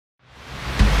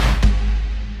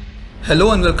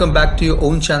Hello and welcome back to your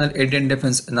own channel Indian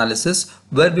Defense Analysis,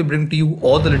 where we bring to you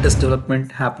all the latest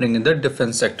development happening in the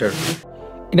defense sector.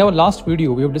 In our last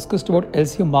video, we have discussed about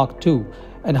LCA Mark-2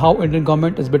 and how Indian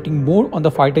government is betting more on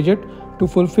the fighter jet to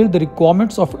fulfill the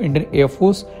requirements of Indian Air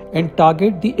Force and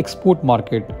target the export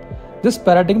market. This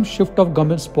paradigm shift of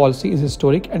government's policy is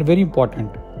historic and very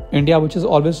important. India, which has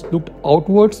always looked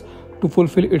outwards to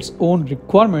fulfill its own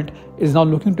requirement, is now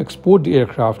looking to export the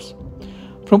aircrafts.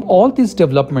 From all this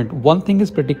development, one thing is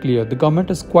pretty clear: the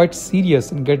government is quite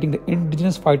serious in getting the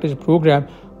Indigenous fighter jet program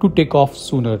to take off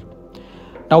sooner.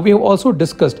 Now, we have also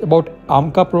discussed about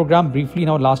AMCA program briefly in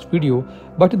our last video,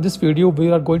 but in this video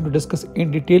we are going to discuss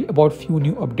in detail about few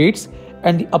new updates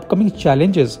and the upcoming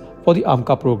challenges for the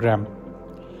AMCA program.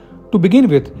 To begin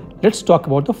with, let's talk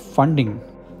about the funding.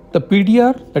 The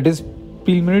PDR, that is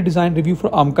preliminary design review for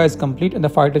AMCA, is complete and the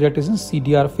fighter jet is in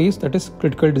CDR phase, that is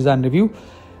critical design review,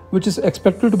 which is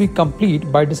expected to be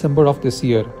complete by December of this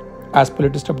year. As per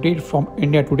latest update from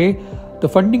India Today, the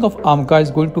funding of AMCA is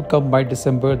going to come by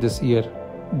December this year.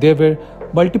 There were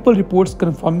multiple reports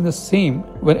confirming the same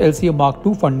when LCA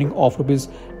Mark-2 funding of Rs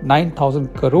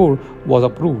 9,000 crore was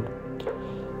approved.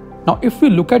 Now, if we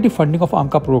look at the funding of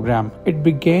AMCA program, it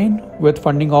began with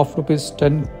funding of Rs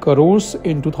 10 crores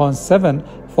in 2007,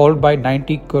 followed by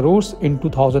 90 crores in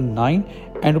 2009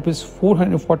 and Rs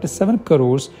 447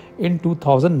 crores in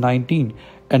 2019,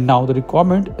 and now the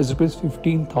requirement is Rs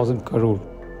 15,000 crore.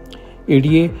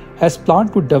 ADA has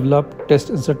planned to develop,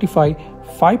 test and certify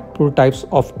 5 prototypes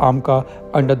of AMCA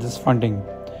under this funding.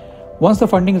 Once the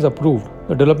funding is approved,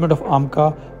 the development of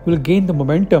AMCA will gain the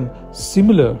momentum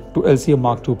similar to LCA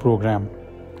Mark-2 program.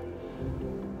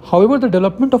 However, the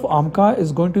development of AMCA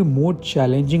is going to be more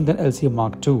challenging than LCA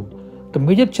Mark-2. The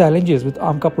major challenges with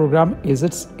AMCA program is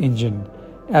its engine.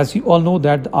 As you all know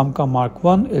that the AMCA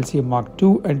Mark-1, LCA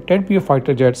Mark-2 and 10PA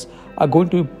fighter jets are going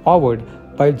to be powered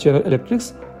by General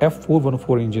Electric's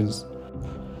F414 engines.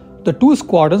 The 2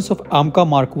 squadrons of AMCA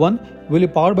Mark-1 will be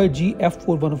powered by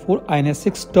F414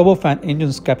 INS-6 turbofan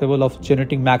engines capable of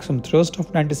generating maximum thrust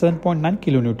of 97.9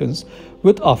 kN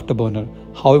with afterburner.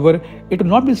 However, it will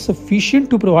not be sufficient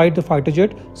to provide the fighter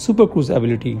jet supercruise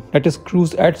ability, that is,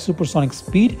 cruise at supersonic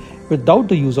speed without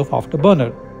the use of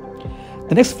afterburner.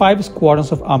 The next 5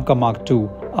 squadrons of AMCA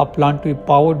Mark-2 are planned to be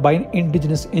powered by an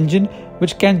indigenous engine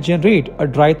which can generate a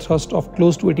dry thrust of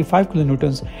close to 85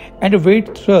 kN and a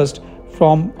weight thrust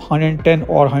from 110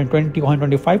 or 120 or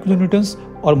 125 kN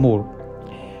or more.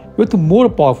 With a more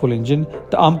powerful engine,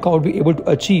 the AMCA will be able to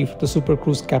achieve the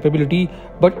supercruise capability,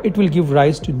 but it will give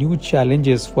rise to new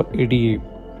challenges for ADA.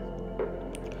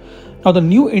 Now, the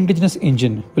new indigenous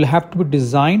engine will have to be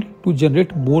designed to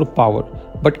generate more power,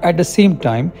 but at the same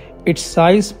time, its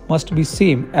size must be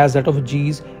same as that of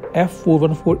GE's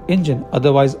F414 engine.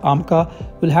 Otherwise,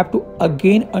 AMCA will have to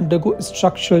again undergo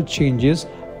structural changes,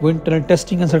 wind tunnel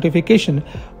testing and certification,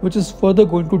 which is further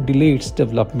going to delay its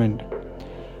development.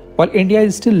 While India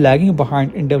is still lagging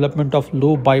behind in development of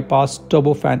low bypass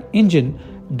turbofan engine,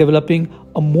 developing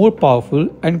a more powerful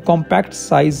and compact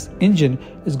size engine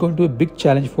is going to be a big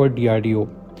challenge for DRDO.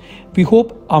 We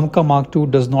hope AMCA Mark-2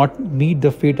 does not meet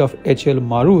the fate of HL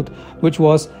Marut, which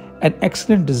was an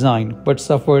excellent design but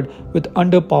suffered with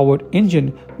underpowered engine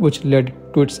which led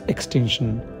to its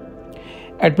extinction.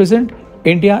 At present,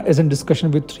 India is in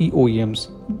discussion with 3 OEMs,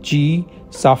 GE,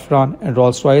 Safran and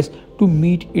Rolls-Royce, to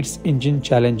meet its engine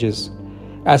challenges.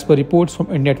 As per reports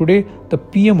from India Today, the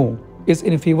PMO is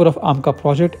in favor of AMCA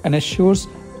project and assures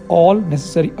all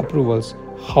necessary approvals.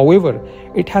 However,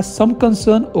 it has some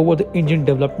concern over the engine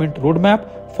development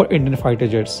roadmap for Indian fighter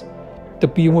jets. The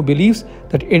PMO believes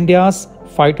that India's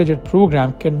fighter jet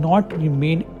program cannot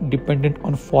remain dependent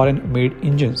on foreign-made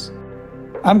engines.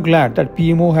 I'm glad that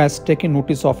PMO has taken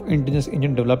notice of indigenous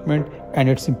engine development and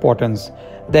its importance.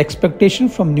 The expectation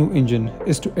from new engine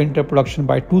is to enter production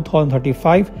by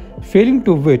 2035, failing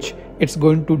to which it's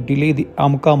going to delay the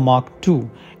AMCA Mark-2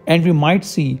 and we might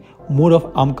see more of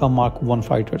AMCA Mark-1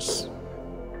 fighters.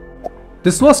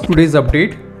 This was today's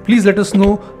update. Please let us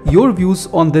know your views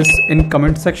on this in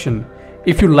comment section.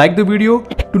 If you like the video,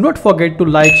 do not forget to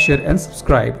like, share and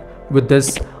subscribe. With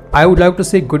this, I would like to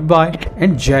say goodbye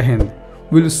and Jai Hind.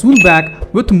 We'll soon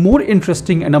back with more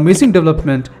interesting and amazing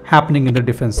development happening in the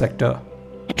defense sector.